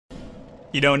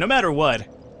You know, no matter what,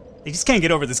 you just can't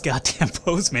get over this goddamn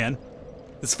pose, man.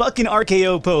 This fucking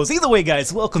RKO pose. Either way,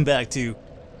 guys, welcome back to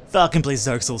Falcon Plays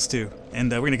Dark Souls 2. And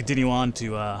we're going to continue on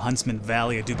to Huntsman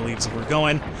Valley, I do believe is where we're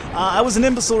going. I was an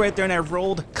imbecile right there, and I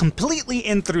rolled completely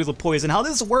in through the poison. How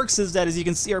this works is that, as you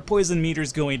can see, our poison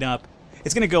meter's going up.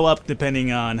 It's going to go up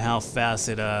depending on how fast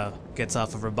it gets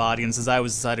off of our body. And since I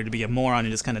was decided to be a moron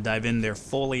and just kind of dive in there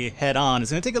fully head-on,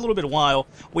 it's going to take a little bit of a while.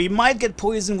 We might get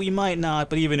poisoned, we might not,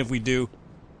 but even if we do,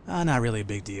 not really a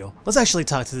big deal. Let's actually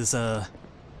talk to this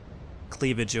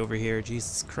cleavage over here.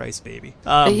 Jesus Christ, baby.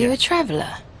 Are you a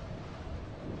traveler?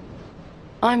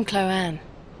 I'm Chloanne,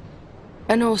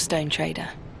 an Orestone trader.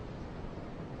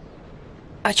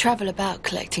 I travel about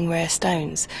collecting rare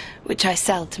stones, which I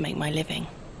sell to make my living.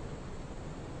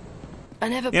 I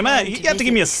never. Yeah, man, you have to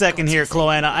give me a second here,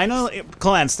 Chloanne. I know,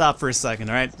 Chloanne, stop for a second,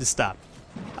 all right? Just stop.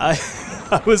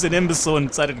 I was an imbecile and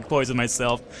decided to poison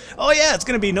myself. Oh yeah, it's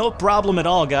gonna be no problem at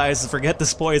all, guys. Forget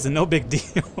this poison, no big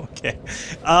deal. Okay.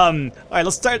 All right,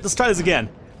 let's try this again.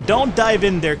 Don't dive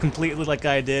in there completely like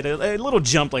I did. A little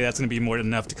jump like that's gonna be more than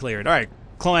enough to clear it. All right,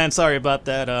 Chloanne, sorry about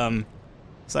that.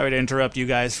 Sorry to interrupt you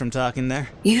guys from talking there.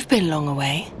 You've been long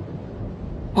away.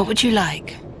 What would you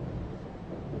like?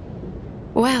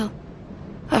 Well,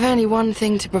 I've only one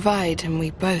thing to provide, and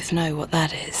we both know what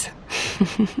that is.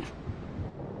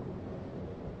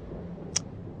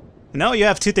 No, you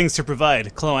have two things to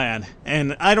provide, Chloanne,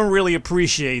 and I don't really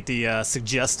appreciate the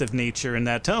suggestive nature in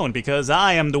that tone, because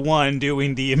I am the one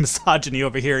doing the misogyny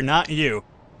over here, not you.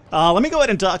 Let me go ahead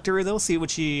and talk to her, though, see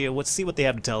what they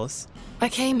have to tell us. I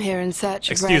came here in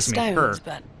search of rare stones, her.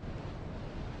 But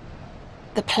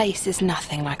the place is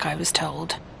nothing like I was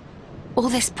told. All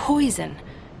this poison,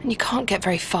 and you can't get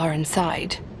very far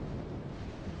inside.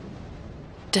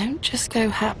 Don't just go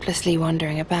haplessly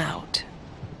wandering about.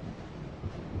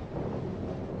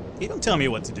 You don't tell me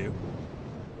what to do.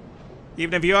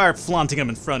 Even if you are flaunting them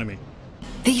in front of me.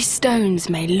 These stones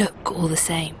may look all the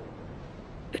same,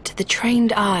 but to the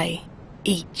trained eye,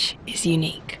 each is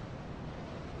unique.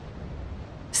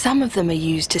 Some of them are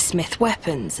used to smith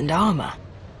weapons and armor,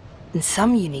 and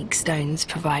some unique stones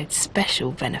provide special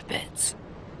benefits.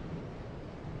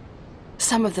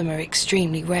 Some of them are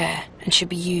extremely rare and should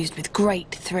be used with great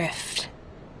thrift.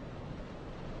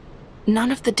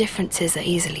 None of the differences are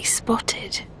easily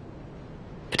spotted,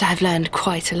 but I've learned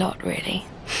quite a lot, really.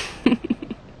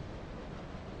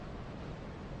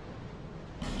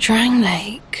 Drang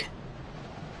Lake.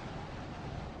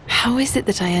 How is it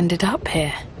that I ended up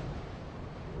here?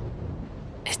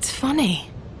 It's funny.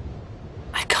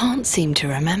 I can't seem to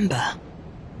remember.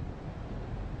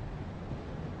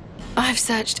 I've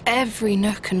searched every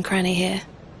nook and cranny here.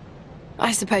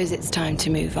 I suppose it's time to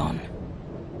move on.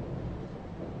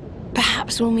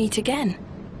 Perhaps we'll meet again,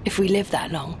 if we live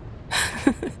that long.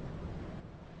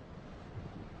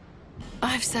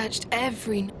 I've searched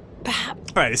every...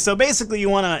 perhaps... Alright, so basically you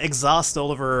want to exhaust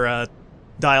all of her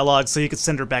dialogue so you can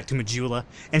send her back to Majula.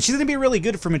 And she's going to be really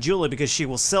good for Majula because she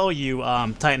will sell you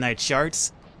Titanite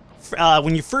shards.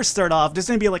 When you first start off, there's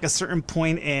going to be like a certain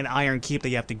point in Iron Keep that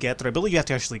you have to get through. I believe you have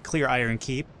to actually clear Iron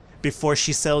Keep before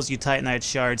she sells you Titanite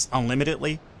shards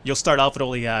unlimitedly. You'll start off with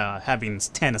only having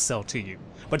 10 to sell to you.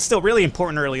 But it's still really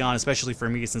important early on, especially for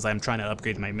me since I'm trying to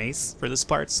upgrade my mace for this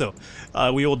part. So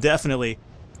we will definitely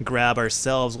grab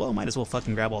ourselves, well, might as well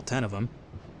fucking grab all 10 of them.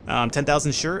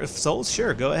 10,000 souls?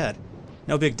 Sure, go ahead.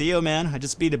 No big deal, man. I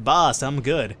just beat a boss. I'm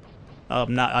good.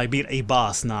 I beat a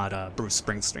boss, not Bruce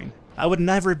Springsteen. I would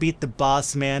never beat the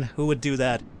boss, man. Who would do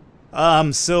that?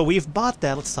 So we've bought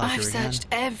that. Let's talk to her again.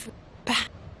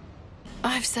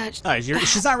 I've searched... Alright,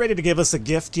 she's not ready to give us a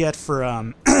gift yet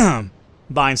for,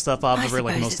 buying stuff off of her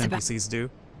like most NPCs do.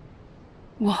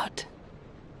 What?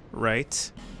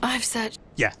 Right? I've searched...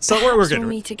 Yeah, so we're good. We'll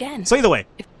meet again. So either way,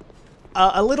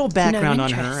 a little background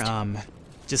on her,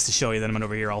 just to show you that I'm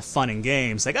over here all fun and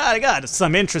games. Like, I got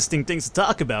some interesting things to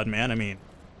talk about, man. I mean,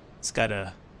 just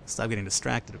gotta stop getting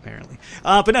distracted, apparently.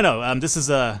 But no, this is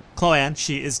Chloanne.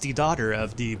 She is the daughter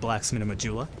of the blacksmith of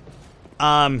Majula.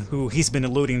 Who he's been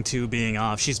alluding to being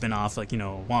off. She's been off, like, you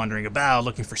know, wandering about,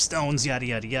 looking for stones, yada,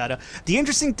 yada, yada. The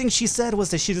interesting thing she said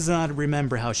was that she does not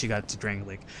remember how she got to Drang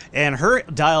Lake. And her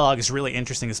dialogue is really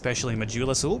interesting, especially in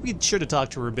Majula, so we'll be sure to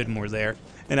talk to her a bit more there.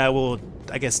 And I will,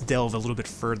 I guess, delve a little bit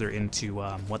further into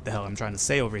what the hell I'm trying to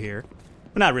say over here.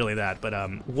 Well, not really that, but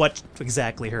what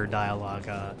exactly her dialogue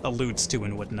alludes to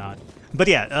and whatnot. But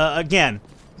yeah, again,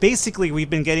 basically we've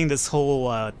been getting this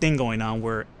whole thing going on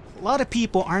where a lot of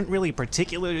people aren't really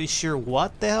particularly sure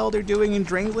what the hell they're doing in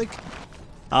Drang Lake.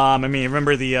 I mean,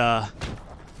 remember the,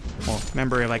 well,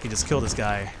 remember if I could just kill this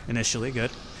guy initially,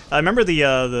 good. I remember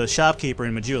the shopkeeper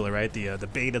in Majula, right? The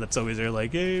beta that's always there,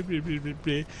 like, hey, blah, blah, blah,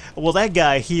 blah. Well, that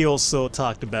guy, he also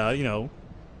talked about, you know,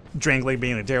 Drangleic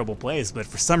being a terrible place, but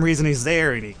for some reason he's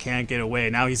there and he can't get away.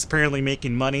 Now he's apparently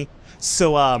making money.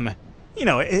 So, you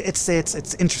know, it's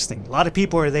interesting. A lot of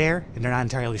people are there, and they're not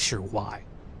entirely sure why.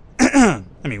 I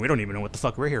mean, we don't even know what the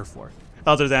fuck we're here for,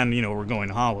 other than, you know, we're going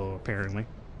hollow apparently.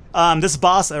 This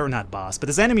boss, or not boss, but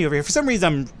this enemy over here, for some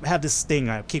reason I have this thing,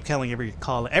 I keep calling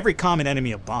every common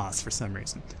enemy a boss for some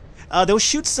reason. They'll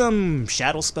shoot some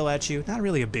shadow spell at you, not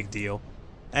really a big deal.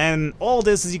 And all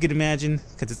this, as you can imagine,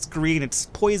 because it's green, it's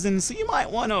poison, so you might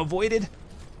want to avoid it.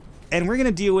 And we're going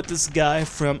to deal with this guy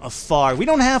from afar. We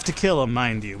don't have to kill him,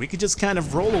 mind you. We could just kind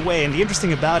of roll away, and the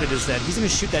interesting about it is that he's going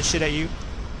to shoot that shit at you.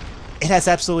 It has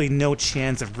absolutely no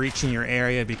chance of reaching your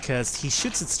area because he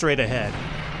shoots it straight ahead.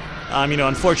 You know,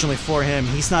 unfortunately for him,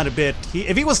 he's not a bit...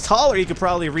 if he was taller, he could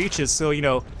probably reach it, so, you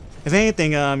know, if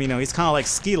anything, you know, he's kind of like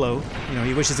Skee-Lo. You know,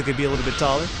 he wishes he could be a little bit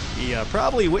taller. He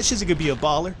probably wishes he could be a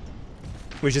baller.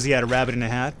 Wishes he had a rabbit in a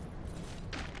hat.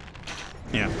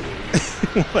 Yeah.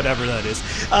 Whatever that is.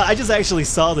 I just actually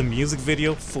saw the music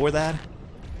video for that.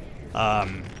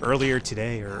 Earlier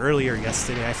today, or earlier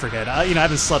yesterday, I forget. You know, I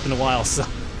haven't slept in a while, so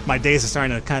my days are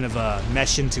starting to kind of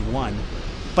mesh into one.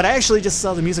 But I actually just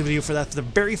saw the music video for that for the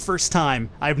very first time.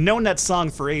 I've known that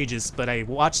song for ages, but I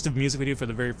watched the music video for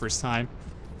the very first time.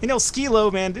 You know,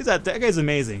 Skee-Lo, man, that guy's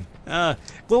amazing. What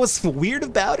was weird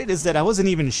about it is that I wasn't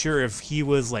even sure if he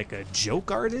was like a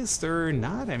joke artist or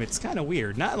not. I mean, it's kind of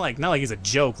weird. Not like he's a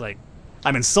joke. Like,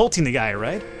 I'm insulting the guy,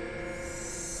 right?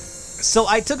 So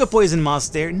I took a poison moss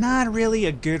there. Not really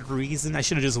a good reason. I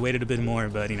should have just waited a bit more,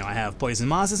 but you know, I have poison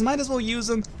mosses. Might as well use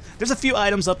them. There's a few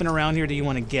items up and around here that you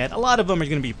want to get. A lot of them are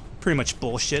going to be pretty much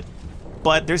bullshit,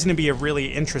 but there's going to be a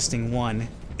really interesting one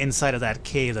inside of that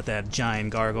cave that giant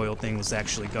gargoyle thing was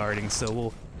actually guarding, so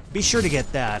we'll be sure to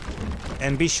get that,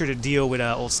 and be sure to deal with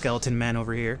old skeleton man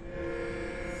over here.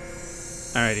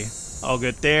 Alrighty, all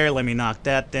good there. Let me knock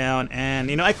that down,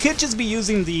 and you know, I could just be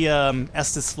using the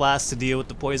Estus flask to deal with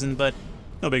the poison, but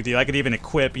no big deal. I could even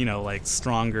equip, you know, like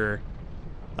stronger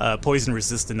poison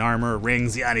resistant armor,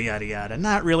 rings, yada yada yada.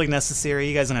 Not really necessary.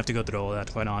 You guys don't have to go through all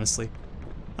that, quite honestly.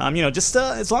 You know, just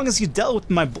as long as you dealt with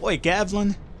my boy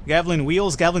Gavlin. Gavlin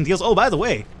wheels, Gavlin deals. Oh, by the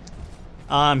way,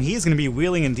 he's going to be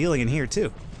wheeling and dealing in here,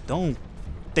 too. Don't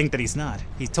think that he's not.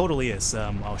 He totally is.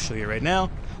 I'll show you right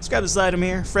now. Let's grab this item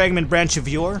here. Fragment Branch of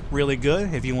Yore. Really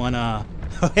good if you want to...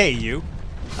 hey, you.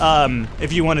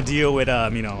 If you want to deal with,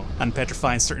 you know,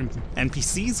 unpetrifying certain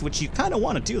NPCs, which you kind of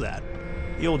want to do that.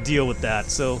 You'll deal with that.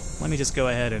 So let me just go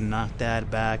ahead and knock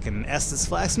that back. And Estus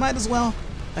Flax might as well.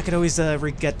 I could always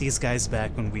get these guys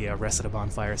back when we rest at a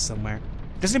bonfire somewhere.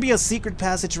 There's going to be a secret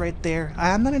passage right there.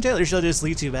 I'm not entirely sure this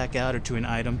leads you back out or to an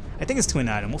item. I think it's to an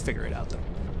item. We'll figure it out, though.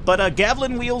 But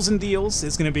Gavlin Wheels and Deals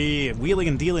is going to be wheeling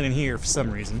and dealing in here for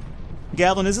some reason.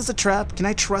 Gavlin, is this a trap? Can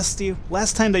I trust you?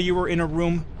 Last time that you were in a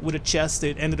room with a chest,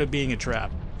 it ended up being a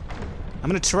trap. I'm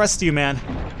going to trust you, man.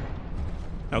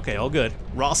 Okay, all good.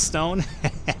 Raw stone?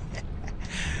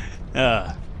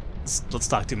 Let's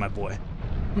talk to my boy.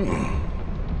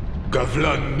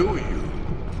 Gavlan knew you.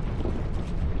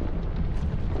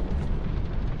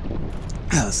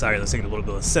 Sorry, let's take a little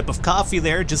bit of a sip of coffee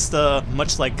there, just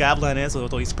much like Gavlan is,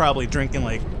 although he's probably drinking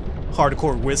like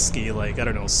hardcore whiskey, like, I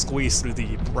don't know, squeezed through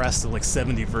the breast of like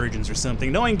 70 virgins or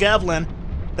something. Knowing Gavlan,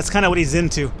 that's kind of what he's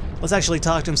into. Let's actually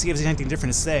talk to him, see if there's anything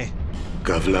different to say.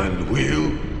 Gavlan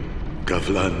wheel,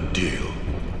 Gavlan deal.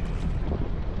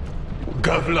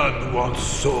 Gavlan wants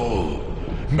soul.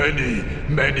 Many,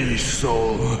 many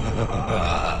soul.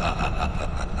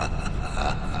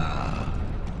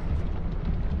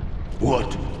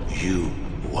 What you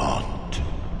want.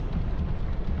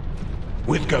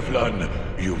 With Gavlan,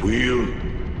 you wheel,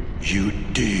 you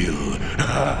deal.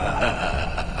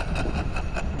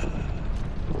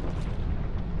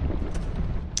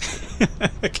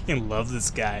 I can't love this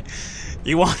guy.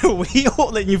 You want to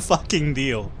wheel, then you fucking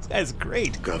deal. This guy's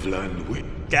great. Gavlan wheel.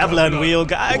 Gavlan wheel.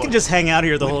 I can just hang out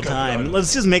here the whole time.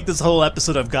 Let's just make this whole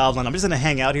episode of Gavlan. I'm just gonna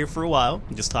hang out here for a while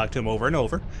and just talk to him over and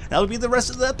over. That'll be the rest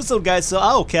of the episode, guys. So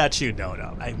I'll catch you. No,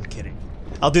 I'm kidding.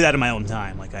 I'll do that in my own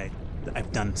time, like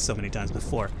I've done so many times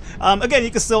before. Again,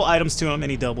 you can sell items to him,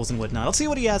 any doubles and whatnot. Let's see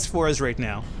what he has for us right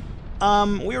now.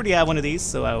 We already have one of these,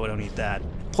 so I don't need that.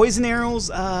 Poison arrows.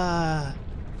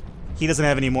 He doesn't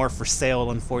have any more for sale,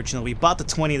 unfortunately. We bought the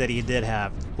 20 that he did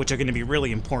have, which are going to be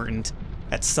really important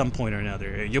at some point or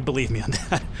another. You'll believe me on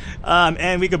that.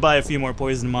 And we could buy a few more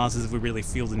poison mosses if we really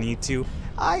feel the need to.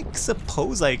 I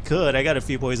suppose I could. I got a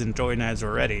few poison throwing knives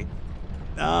already.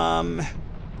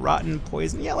 rotten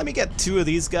poison. Yeah, let me get 2 of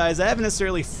these guys. I haven't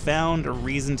necessarily found a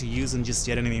reason to use them just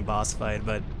yet in any boss fight,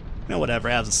 but you know, whatever.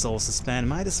 I have the soul suspend.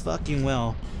 Might as fucking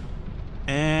well.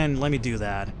 And let me do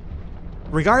that.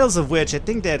 Regardless of which, I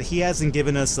think that he hasn't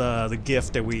given us the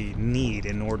gift that we need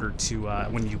in order to,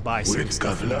 when you buy certain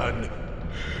stuff.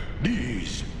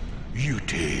 These you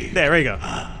take. There we go.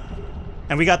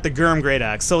 And we got the Gurm Great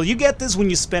Axe. So you get this when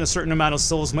you spend a certain amount of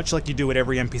souls, much like you do with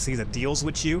every NPC that deals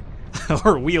with you,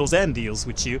 or wheels and deals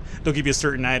with you. They'll give you a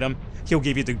certain item. He'll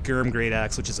give you the Gurm Great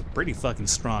Axe, which is a pretty fucking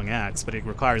strong axe, but it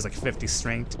requires like 50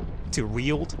 strength to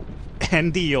wield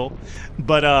and deal.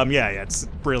 But yeah, it's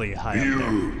really high up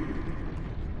there.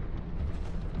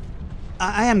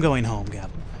 I am going home,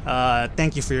 Gab.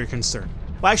 Thank you for your concern.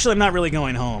 Well, actually, I'm not really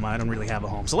going home. I don't really have a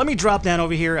home. So let me drop down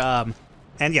over here. And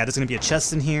yeah, there's going to be a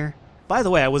chest in here. By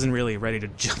the way, I wasn't really ready to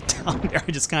jump down there.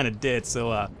 I just kind of did.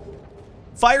 So,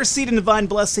 Fire Seed and Divine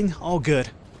Blessing, all good.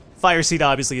 Fire Seed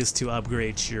obviously is to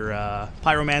upgrade your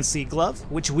Pyromancy Glove,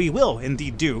 which we will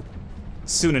indeed do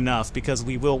soon enough, because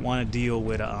we will want to deal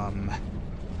with a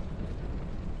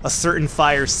certain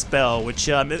fire spell, which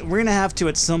we're going to have to,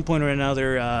 at some point or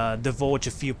another, divulge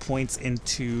a few points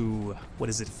into, what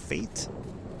is it, Fate?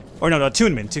 Or no,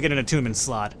 Attunement, to get an Attunement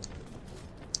slot.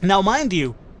 Now, mind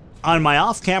you, on my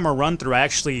off-camera run-through, I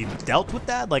actually dealt with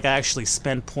that. Like, I actually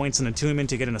spent points in Attunement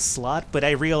to get in a slot, but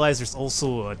I realized there's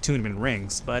also Attunement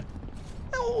rings, but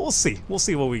we'll see. We'll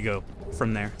see where we go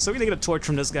from there. So we're going to get a torch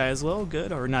from this guy as well,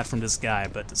 good. Or not from this guy,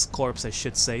 but this corpse, I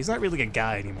should say. He's not really a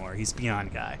guy anymore. He's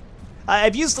beyond guy.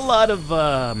 I've used a lot of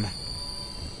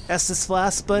Estus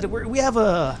Flask, but we have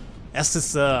a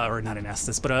Estus, or not an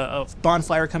Estus, but a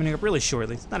bonfire coming up really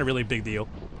shortly. It's not a really big deal.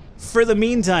 For the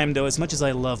meantime, though, as much as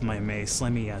I love my mace,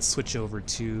 let me switch over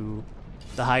to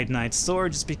the Hide Knight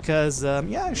sword, just because,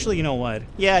 yeah, actually, you know what?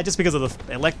 Yeah, just because of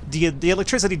the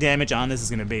electricity damage on this is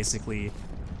going to basically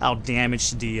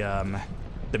out-damage the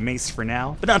mace for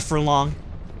now, but not for long.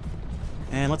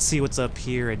 And let's see what's up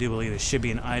here. I do believe there should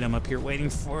be an item up here waiting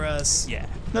for us. Yeah,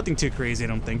 nothing too crazy, I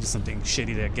don't think. Just something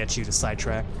shitty to get you to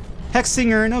sidetrack.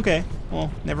 Hexing Urn, okay. Well,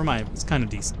 never mind. It's kind of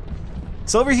decent.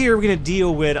 So over here, we're going to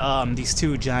deal with these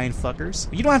 2 giant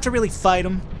fuckers. You don't have to really fight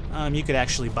them. You could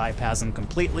actually bypass them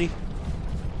completely.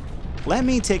 Let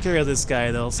me take care of this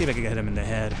guy, though. See if I can get him in the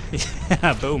head.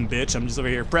 Yeah, boom, bitch. I'm just over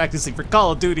here practicing for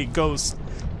Call of Duty Ghost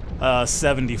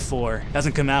 74.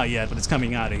 Hasn't come out yet, but it's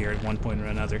coming out of here at one point or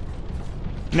another.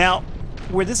 Now,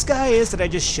 where this guy is that I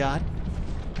just shot,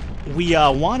 we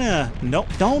want to... Nope,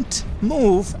 don't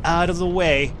move out of the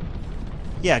way.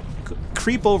 Yeah,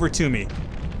 creep over to me.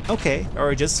 Okay,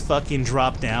 or just fucking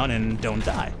drop down and don't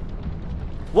die.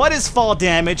 What is fall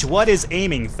damage? What is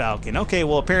aiming, Falcon? Okay,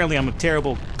 well, apparently I'm a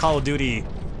terrible Call of Duty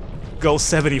Ghost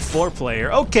 74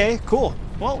 player. Okay, cool.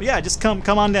 Well, yeah, just come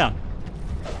on down.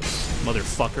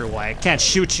 Motherfucker, why? I can't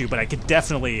shoot you, but I could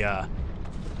definitely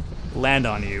land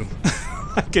on you.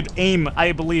 I could aim,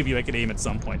 I believe you, I could aim at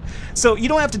some point. So you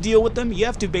don't have to deal with them, you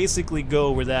have to basically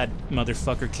go where that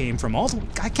motherfucker came from. Also,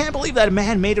 I can't believe that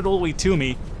man made it all the way to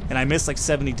me, and I missed like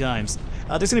 70 times.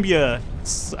 There's gonna be a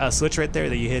switch right there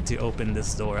that you hit to open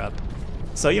this door up.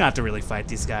 So you don't have to really fight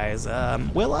these guys.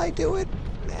 Will I do it?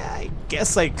 I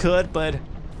guess I could, but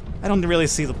I don't really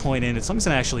see the point in it, so I'm just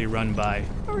gonna actually run by.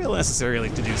 Not really necessarily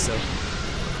to do so.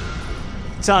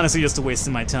 It's honestly just a waste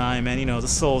of my time, and you know, the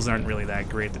souls aren't really that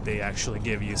great that they actually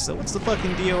give you, so what's the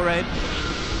fucking deal, right?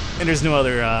 And there's no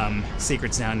other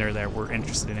secrets down there that we're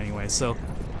interested in anyway, so...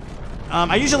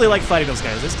 I usually like fighting those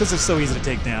guys, just because they're so easy to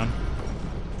take down.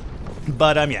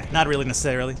 But, yeah, not really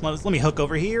necessarily. Let me hook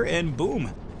over here, and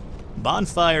boom.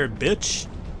 Bonfire, bitch.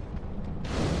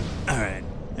 Alright,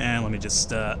 and let me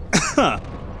just,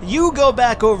 you go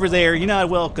back over there, you're not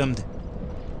welcomed.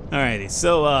 Alrighty,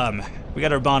 so, we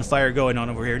got our bonfire going on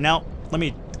over here. Now, let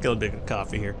me get a bit of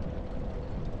coffee here.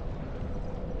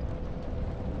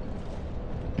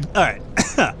 Alright.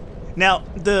 Now,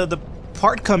 the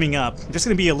part coming up, there's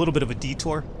going to be a little bit of a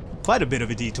detour. Quite a bit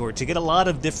of a detour to get a lot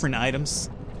of different items,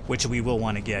 which we will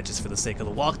want to get just for the sake of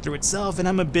the walkthrough itself. And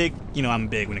I'm big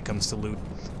when it comes to loot.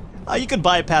 You could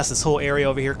bypass this whole area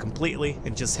over here completely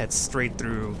and just head straight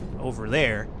through over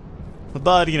there.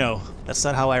 But, you know, that's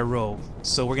not how I roll.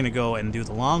 So we're going to go and do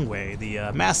the long way, the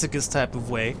masochist type of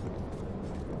way.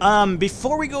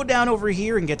 Before we go down over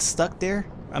here and get stuck there,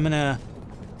 I'm going to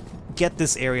get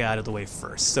this area out of the way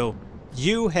first. So,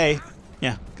 you, hey,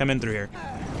 yeah, come in through here.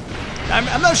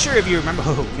 I'm not sure if you remember,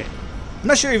 oh, okay. I'm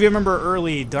not sure if you remember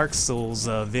early Dark Souls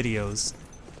videos,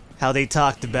 how they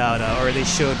talked about, or they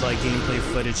showed like gameplay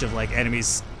footage of like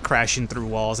enemies crashing through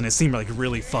walls, and it seemed like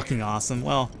really fucking awesome.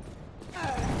 Well,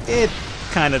 it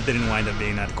kind of didn't wind up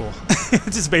being that cool.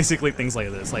 Just basically things like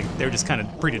this. Like, they were just kind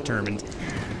of predetermined.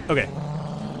 Okay.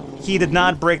 He did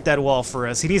not break that wall for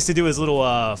us. He needs to do his little,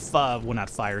 well, not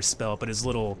fire spell, but his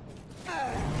little...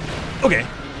 Okay.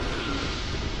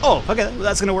 Oh, okay,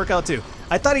 that's gonna work out too.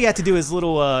 I thought he had to do his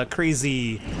little,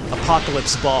 crazy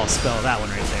apocalypse ball spell, that one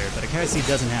right there, but I guess he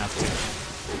doesn't have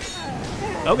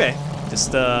to. Okay,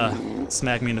 just,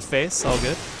 smack me in the face, all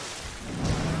good.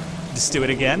 Just do it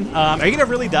again. Are you gonna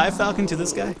really die, Falcon, to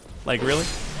this guy? Like, really?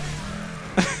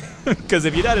 Because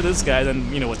if you die to this guy,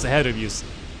 then, you know, what's ahead of you's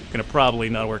gonna probably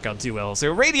not work out too well.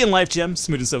 So, Radiant Life Gem,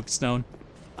 Smooth and Soaked Stone.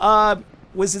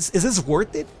 Is this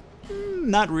worth it?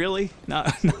 Not really.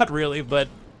 Not really, but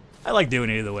I like doing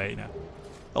it either way, you know.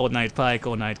 Old Knight Pike,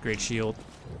 Old Knight Great Shield.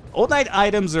 Old Knight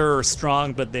items are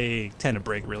strong, but they tend to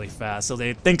break really fast, so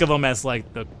they think of them as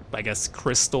like the, I guess,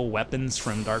 crystal weapons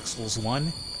from Dark Souls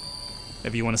 1.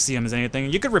 If you want to see them as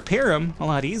anything. You could repair them a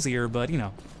lot easier, but, you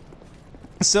know.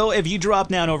 So, if you drop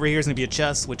down over here, there's going to be a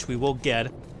chest, which we will get.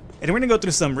 And we're going to go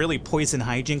through some really poison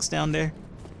hijinks down there,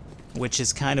 which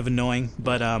is kind of annoying,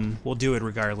 but we'll do it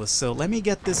regardless. So, let me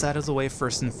get this out of the way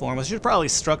first and foremost. Should have probably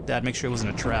struck that, make sure it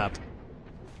wasn't a trap.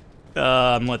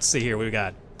 Let's see here, what we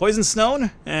got? Poison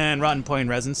Stone and Rotten Pine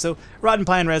Resin. So, Rotten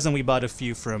Pine Resin, we bought a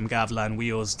few from Gavlan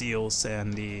Wheels Deals,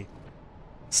 and the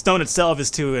stone itself is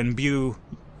to imbue,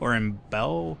 or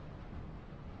imbue?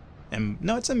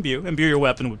 No, it's imbue. Imbue your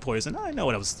weapon with poison. I know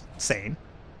what I was saying.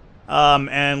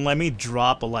 And let me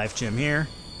drop a life gem here.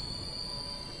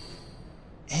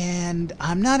 And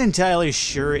I'm not entirely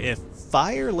sure if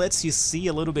fire lets you see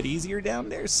a little bit easier down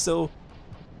there, so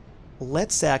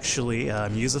let's actually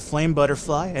use a flame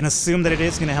butterfly and assume that it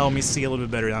is going to help me see a little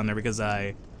bit better down there because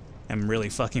I am really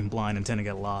fucking blind and tend to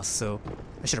get lost, so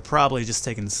I should have probably just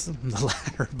taken the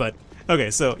ladder, but okay,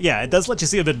 so yeah, it does let you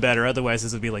see a bit better, otherwise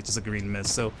this would be like just a green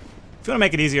mist, so if you want to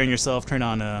make it easier on yourself, turn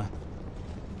on a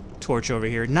torch over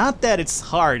here. Not that it's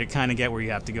hard to kind of get where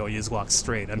you have to go, you just walk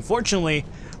straight. Unfortunately,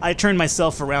 I turned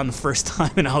myself around the first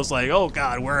time and I was like, oh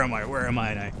god, where am I,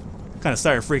 and I kind of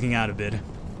started freaking out a bit.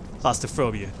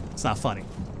 Claustrophobia. It's not funny.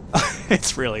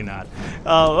 It's really not.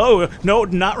 Oh, no,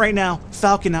 not right now.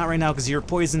 Falcon, not right now, because you're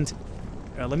poisoned.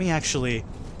 Let me actually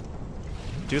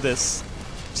do this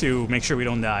to make sure we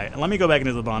don't die. And let me go back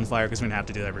into the bonfire, because we're going to have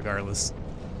to do that regardless.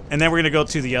 And then we're going to go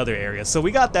to the other area. So we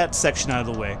got that section out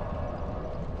of the way. Again,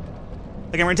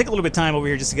 we're going to take a little bit of time over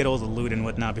here just to get all the loot and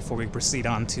whatnot before we proceed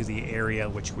on to the area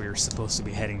which we're supposed to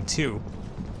be heading to.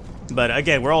 But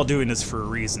again, we're all doing this for a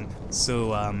reason.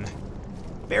 So,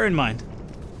 bear in mind.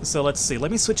 So let's see.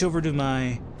 Let me switch over to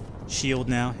my shield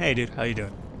now. Hey, dude. How you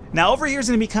doing? Now, over here is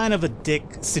going to be kind of a dick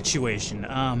situation.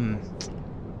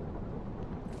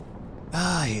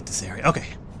 I hate this area. Okay.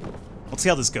 Let's see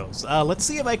how this goes. Let's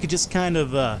see if I could just kind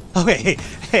of, okay,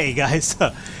 hey, guys.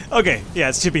 Okay, yeah,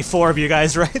 it should be 4 of you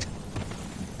guys, right?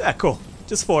 Yeah, cool.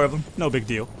 Just 4 of them. No big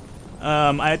deal.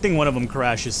 I think one of them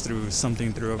crashes through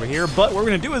something through over here, but what we're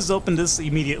going to do is open this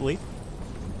immediately.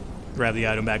 Grab the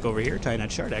item back over here, tie that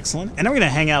shard, excellent. And then we're going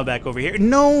to hang out back over here.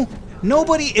 No,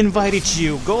 nobody invited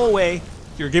you. Go away.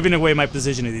 You're giving away my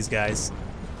position to these guys,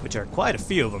 which are quite a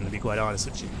few of them, to be quite honest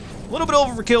with you. A little bit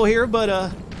overkill here,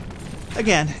 but,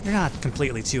 again, they're not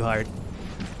completely too hard.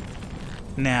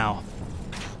 Now,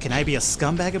 can I be a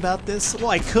scumbag about this? Well,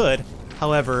 I could.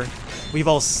 However, we've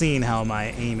all seen how my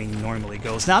aiming normally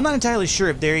goes. Now, I'm not entirely sure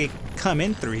if they come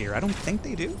in through here. I don't think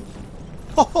they do.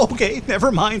 Oh, okay, never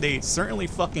mind. They certainly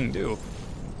fucking do.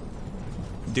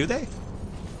 Do they?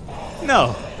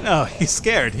 No, he's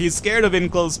scared. He's scared of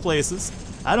enclosed places.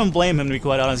 I don't blame him, to be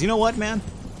quite honest. You know what, man?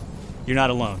 You're not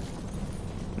alone.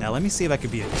 Now, let me see if I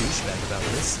could be a douchebag about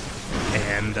this.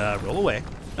 And, roll away.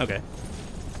 Okay.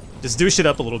 Just douche it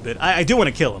up a little bit. I do want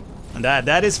to kill him. And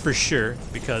that is for sure,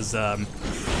 because,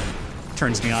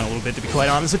 turns me on a little bit, to be quite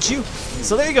honest with you.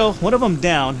 So there you go, one of them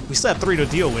down. We still have 3 to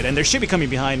deal with, and they should be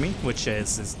coming behind me, which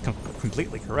is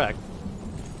completely correct.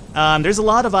 There's a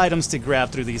lot of items to grab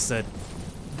through these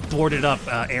boarded up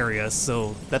areas,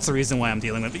 so that's the reason why I'm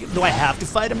dealing with it. Do I have to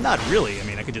fight him? Not really. I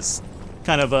mean, I could just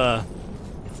kind of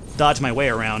dodge my way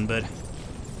around, but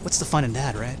what's the fun in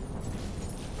that, right?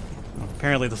 Well,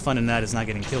 apparently the fun in that is not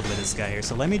getting killed by this guy here,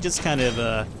 so let me just kind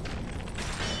of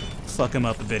fuck him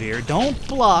up a bit here. Don't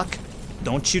block.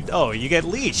 Don't you? Oh, you get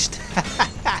leashed.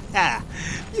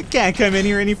 You can't come in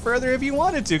here any further if you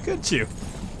wanted to, could you?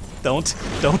 Don't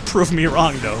prove me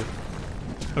wrong, though.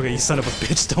 Okay, you son of a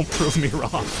bitch, don't prove me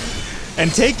wrong.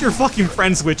 And take your fucking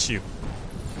friends with you.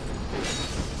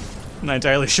 I'm not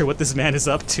entirely sure what this man is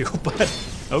up to, but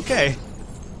okay.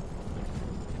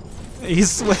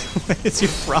 It's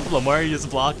your problem. Why are you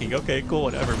just blocking? Okay, cool,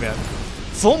 whatever, man.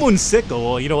 Full Moon Sickle.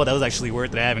 Well, you know what? That was actually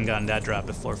worth it. I haven't gotten that drop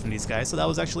before from these guys, so that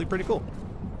was actually pretty cool.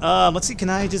 Let's see. Can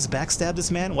I just backstab this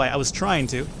man? Why, I was trying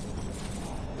to.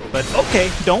 But,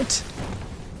 okay, don't.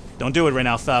 Don't do it right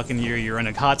now, Falcon. You're in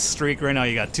a hot streak right now.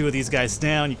 You got 2 of these guys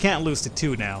down. You can't lose to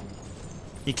 2 now.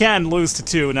 You can't lose to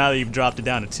 2 now that you've dropped it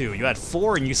down to 2. You had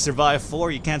 4 and you survived 4.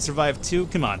 You can't survive 2?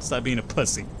 Come on, stop being a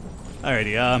pussy.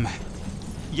 Alrighty,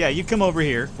 yeah, you come over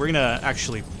here. We're gonna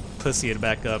actually pussy it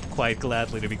back up quite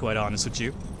gladly, to be quite honest with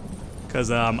you.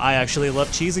 Because, I actually love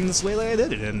cheesing this way like I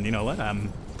did it, and you know what?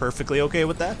 I'm perfectly okay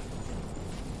with that.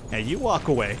 Now, you walk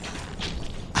away.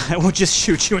 I will just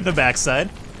shoot you in the backside.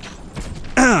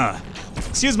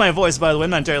 Excuse my voice, by the way.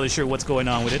 I'm not entirely sure what's going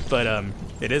on with it, but,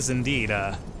 it is indeed,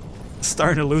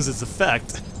 starting to lose its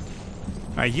effect.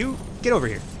 Alright, you get over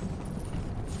here.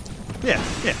 Yeah,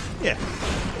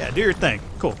 do your thing.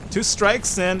 Cool. 2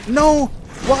 strikes and... No!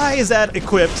 Why is that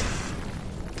equipped?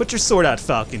 Put your sword out,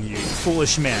 Falcon, you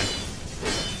foolish man.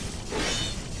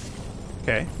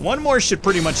 Okay, 1 more should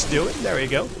pretty much do it. There we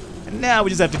go. And now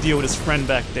we just have to deal with his friend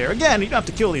back there. Again, you don't have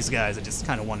to kill these guys. I just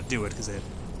kind of want to do it because it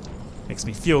makes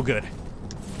me feel good.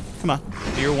 Come on.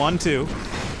 Do your 1, 2.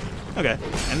 Okay.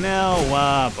 And now,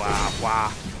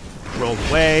 roll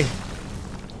away.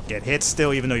 Get hit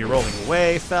still, even though you're rolling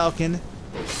away, Falcon.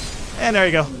 And there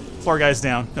you go. 4 guys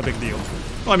down. No big deal.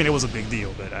 Well, I mean, it was a big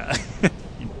deal, but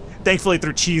thankfully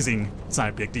through cheesing, it's not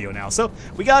a big deal now. So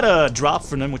we got a drop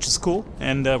from them, which is cool,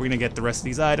 and we're gonna get the rest of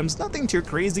these items. Nothing too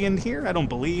crazy in here, I don't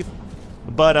believe.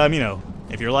 But you know,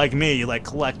 if you're like me, you like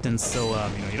collecting, so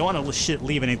you know, you don't want to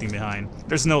leave anything behind.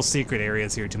 There's no secret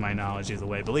areas here, to my knowledge, either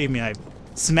way. Believe me, I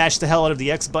smashed the hell out of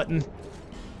the X button,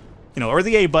 you know, or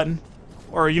the A button,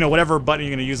 or you know, whatever button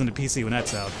you're gonna use on the PC when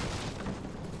that's out.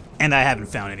 And I haven't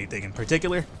found anything in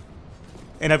particular.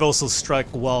 And I've also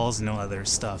struck walls and no other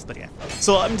stuff, but yeah.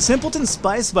 So, Simpleton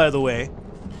Spice, by the way,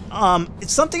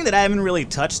 it's something that I haven't really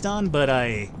touched on, but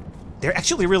they're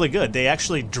actually really good. They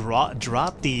actually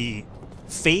drop the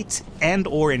fate and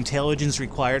or intelligence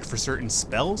required for certain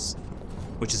spells,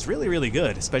 which is really, really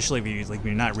good, especially if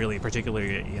you're not really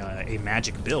particularly a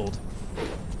magic build.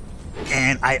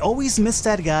 And I always miss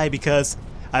that guy because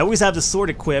I always have the sword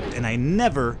equipped and I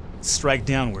never strike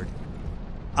downward.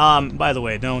 By the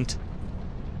way, don't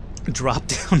drop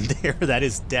down there. That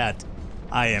is death.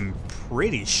 I am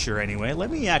pretty sure anyway. Let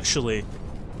me actually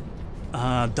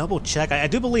double check. I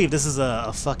do believe this is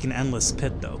a fucking endless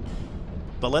pit though.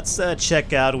 But let's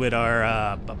check out with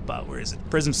our where is it?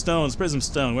 Prism Stones, Prism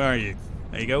Stone, where are you?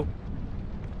 There you go.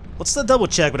 Let's double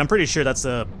check, but I'm pretty sure that's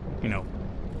a, you know,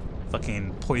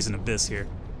 fucking poison abyss here.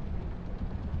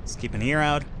 Let's keep an ear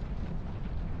out.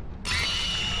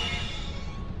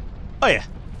 Oh yeah.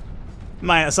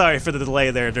 Sorry for the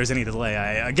delay there, if there's any delay.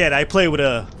 I play with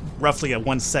roughly a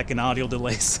 1 second audio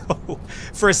delay, so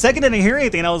for a second I didn't hear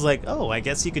anything and I was like, oh, I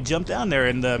guess you could jump down there,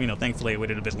 and you know, thankfully it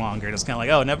waited a bit longer. And it's kind of like,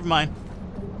 oh, never mind.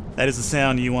 That is the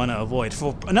sound you want to avoid.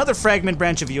 For another fragment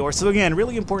branch of yours, so again,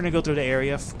 really important to go through the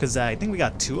area, because I think we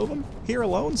got 2 of them here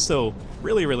alone, so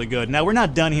really, really good. Now, we're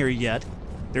not done here yet.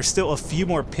 There's still a few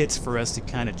more pits for us to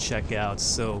kind of check out,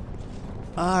 so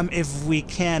if we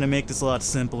can, to make this a lot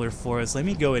simpler for us, let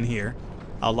me go in here.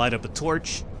 I'll light up a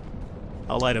torch.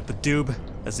 I'll light up a doob,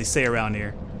 as they say around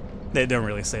here. They don't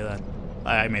really say that.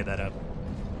 I made that up.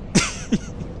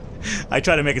 I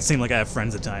try to make it seem like I have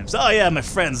friends at times. Oh yeah, my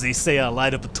friends, they say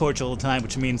light up a torch all the time,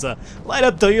 which means light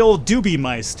up the old doobie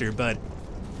meister, but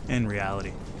in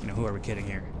reality, you know, who are we kidding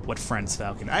here? What friends,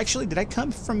 Falcon? Actually, did I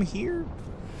come from here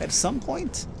at some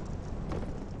point?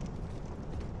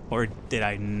 Or did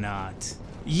I not?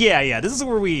 Yeah, this is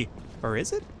where we... Or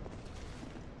is it?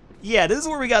 Yeah, this is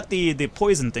where we got the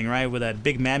poison thing, right? With that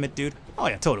big mammoth dude. Oh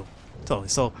yeah, totally.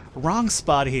 So, wrong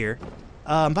spot here.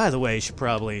 By the way, you should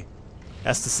probably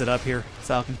ask to sit up here,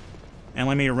 Falcon. And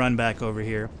let me run back over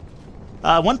here.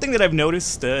 One thing that I've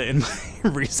noticed in my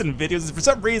recent videos is for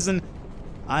some reason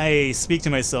I speak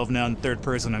to myself now in third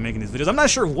person when I'm making these videos. I'm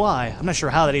not sure why. I'm not sure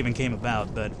how that even came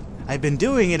about, but I've been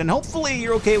doing it, and hopefully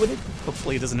you're okay with it.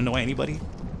 Hopefully it doesn't annoy anybody.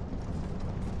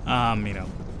 You know,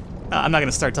 I'm not going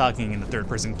to start talking in the third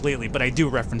person completely, but I do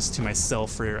reference to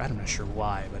myself for, I'm not sure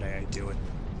why, but I do it.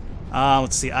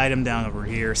 Let's see, item down over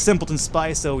here. Simpleton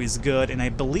Spice, always good, and I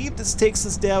believe this takes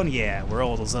us down, yeah, where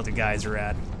all those other guys are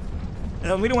at. We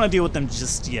don't want to deal with them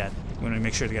just yet. We want to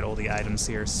make sure to get all the items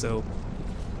here, so...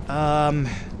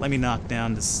 let me knock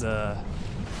down this,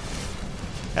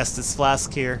 Estus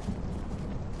Flask here.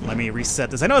 Let me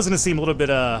reset this. I know it's going to seem a little bit,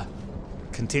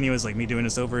 continuous, like me doing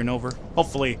this over and over.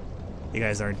 Hopefully, you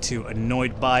guys aren't too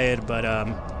annoyed by it, but,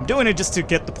 I'm doing it just to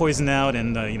get the poison out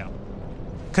and, you know,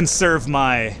 conserve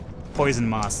my poison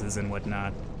mosses and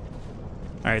whatnot.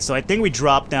 Alright, so I think we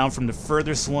dropped down from the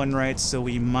furthest one, right? So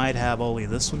we might have only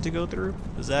this one to go through.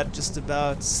 Does that just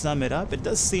about sum it up? It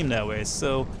does seem that way,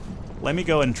 so let me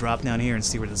go and drop down here and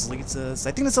see where this leads us.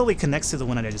 I think this only connects to the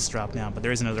one that I just dropped down, but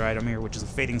there is another item here, which is a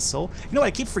fading soul. You know what?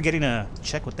 I keep forgetting to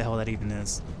check what the hell that even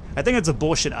is. I think it's a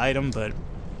bullshit item, but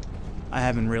I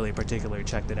haven't really particularly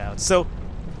checked it out. So,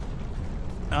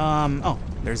 oh,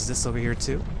 there's this over here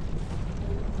too.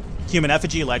 Human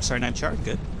effigy, light star, night chart.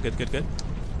 Good, good, good, good.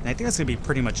 And I think that's gonna be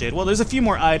pretty much it. Well, there's a few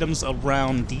more items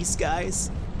around these guys,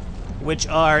 which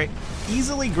are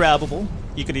easily grabbable.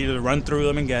 You could either run through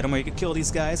them and get them, or you could kill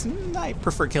these guys. And I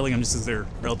prefer killing them just because they're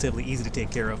relatively easy to take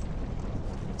care of.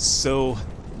 So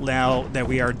now that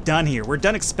we are done here, we're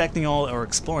done expecting all, or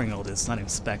exploring all this, not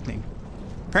inspecting.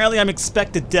 Apparently I'm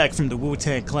expected deck from the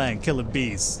Wu-Tang Clan, Killer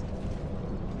Bees.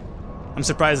 I'm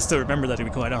surprised I still remember that, to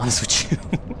be quite honest with you.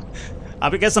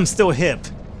 I guess I'm still hip.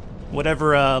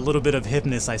 Whatever little bit of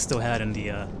hipness I still had in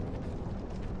the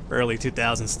early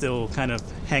 2000s still kind of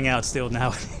hang out still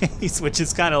nowadays, which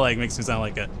is kind of like, makes me sound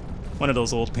like one of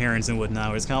those old parents and whatnot,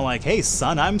 where it's kind of like, hey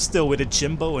son, I'm still with a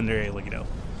Jimbo, and they're like, you know,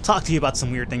 talk to you about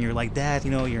some weird thing. You're like, Dad,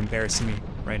 you know, you're embarrassing me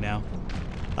right now.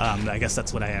 I guess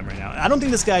that's what I am right now. I don't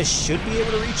think this guy should be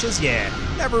able to reach us. Yeah,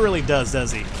 never really does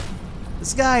he?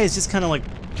 This guy is just kind of like,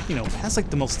 you know, has like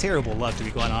the most terrible luck, to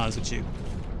be quite honest with you.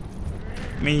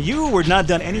 I mean, you were not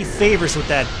done any favors with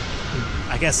that,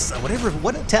 I guess,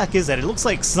 what attack is that? It looks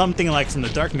like something like from the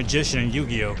Dark Magician in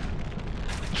Yu-Gi-Oh!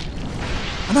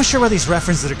 I'm not sure where these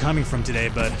references are coming from today,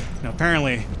 but, you know,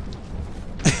 apparently,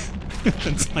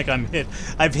 it's like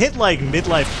I've hit like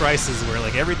midlife crisis where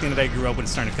like everything that I grew up with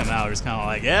is starting to come out. It's kind of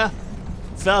like, yeah,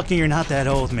 Falcon, you're not that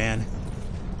old, man.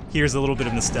 Here's a little bit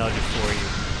of nostalgia for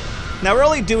you. Now, we're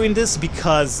only doing this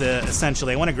because,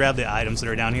 essentially, I want to grab the items that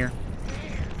are down here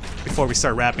before we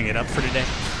start wrapping it up for today.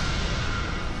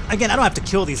 Again, I don't have to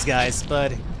kill these guys,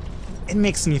 but it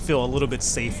makes me feel a little bit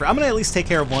safer. I'm going to at least take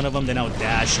care of one of them, then I'll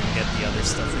dash and get the other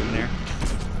stuff in there.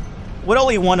 With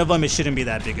only one of them, it shouldn't be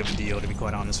that big of a deal, to be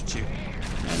quite honest with you.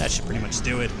 And that should pretty much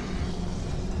do it.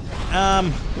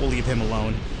 We'll leave him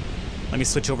alone. Let me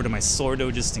switch over to my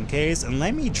Swordo just in case, and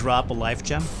let me drop a life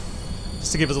gem,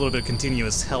 just to give us a little bit of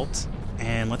continuous health.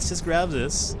 And let's just grab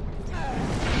this.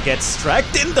 Get struck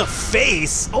in the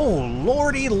face! Oh,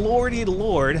 lordy, lordy,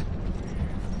 lord.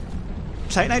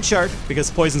 Tight Night Chart,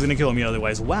 because poison's gonna kill me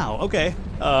otherwise. Wow, okay.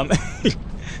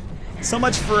 So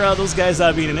much for those guys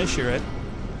not being an issue, right?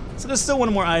 So there's still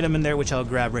one more item in there, which I'll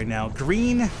grab right now.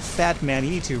 Green Fat Man,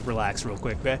 you need to relax real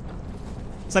quick, okay?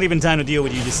 It's not even time to deal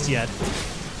with you just yet.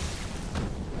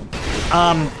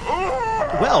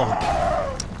 Well...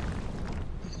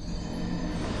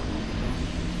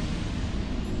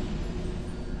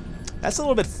 That's a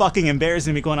little bit fucking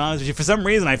embarrassing, to be quite honest with you. For some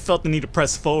reason, I felt the need to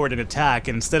press forward and attack,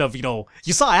 and instead of, you know,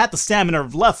 you saw I had the stamina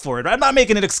left for it, right? I'm not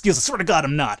making an excuse, I swear to God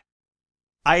I'm not.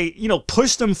 I, you know,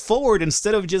 pushed him forward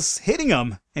instead of just hitting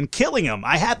him and killing him.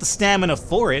 I had the stamina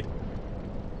for it.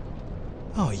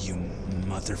 Oh, you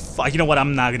motherfucker. You know what,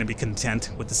 I'm not gonna be content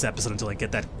with this episode until I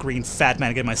get that green fat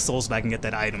man, get my souls back and get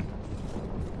that item.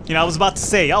 You know, I was about to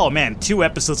say, oh man, 2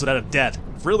 episodes without a death.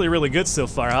 Really, really good so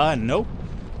far, huh? Nope.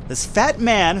 This fat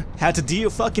man had to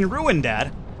fucking ruin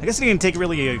that. I guess he didn't take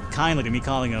really kindly to me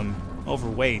calling him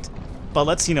overweight. But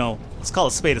let's, you know, let's call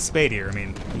a spade here. I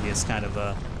mean, he is kind of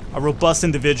a robust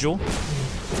individual.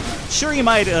 Sure, he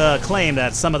might claim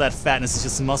that some of that fatness is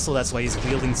just muscle, that's why he's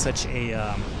wielding such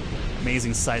a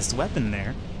amazing-sized weapon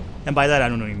there. And by that, I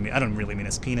don't really mean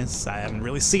his penis. I haven't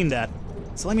really seen that.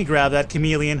 So let me grab that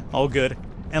chameleon, all good.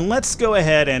 And let's go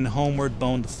ahead and homeward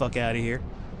bone the fuck out of here.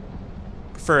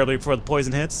 Preferably before the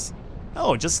poison hits.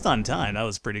 Oh, just on time. That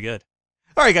was pretty good.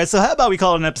 Alright guys, so how about we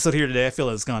call it an episode here today? I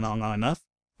feel it's gone on long enough.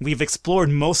 We've explored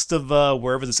most of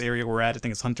wherever this area we're at. I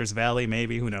think it's Hunter's Valley,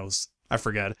 maybe. Who knows? I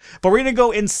forgot. But we're gonna go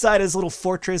inside this little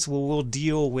fortress where we'll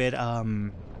deal with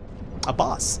a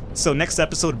boss. So next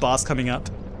episode, boss coming up.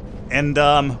 And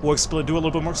we'll do a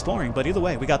little bit more exploring. But either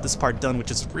way, we got this part done, which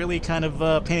is really kind of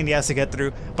a pain in the ass to get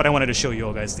through. But I wanted to show you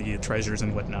all guys the treasures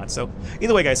and whatnot. So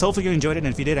either way, guys, hopefully you enjoyed it. And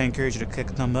if you did, I encourage you to click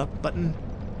the thumb up button,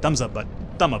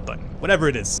 whatever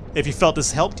it is. If you felt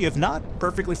this helped you, if not,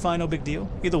 perfectly fine, no big deal.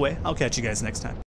 Either way, I'll catch you guys next time.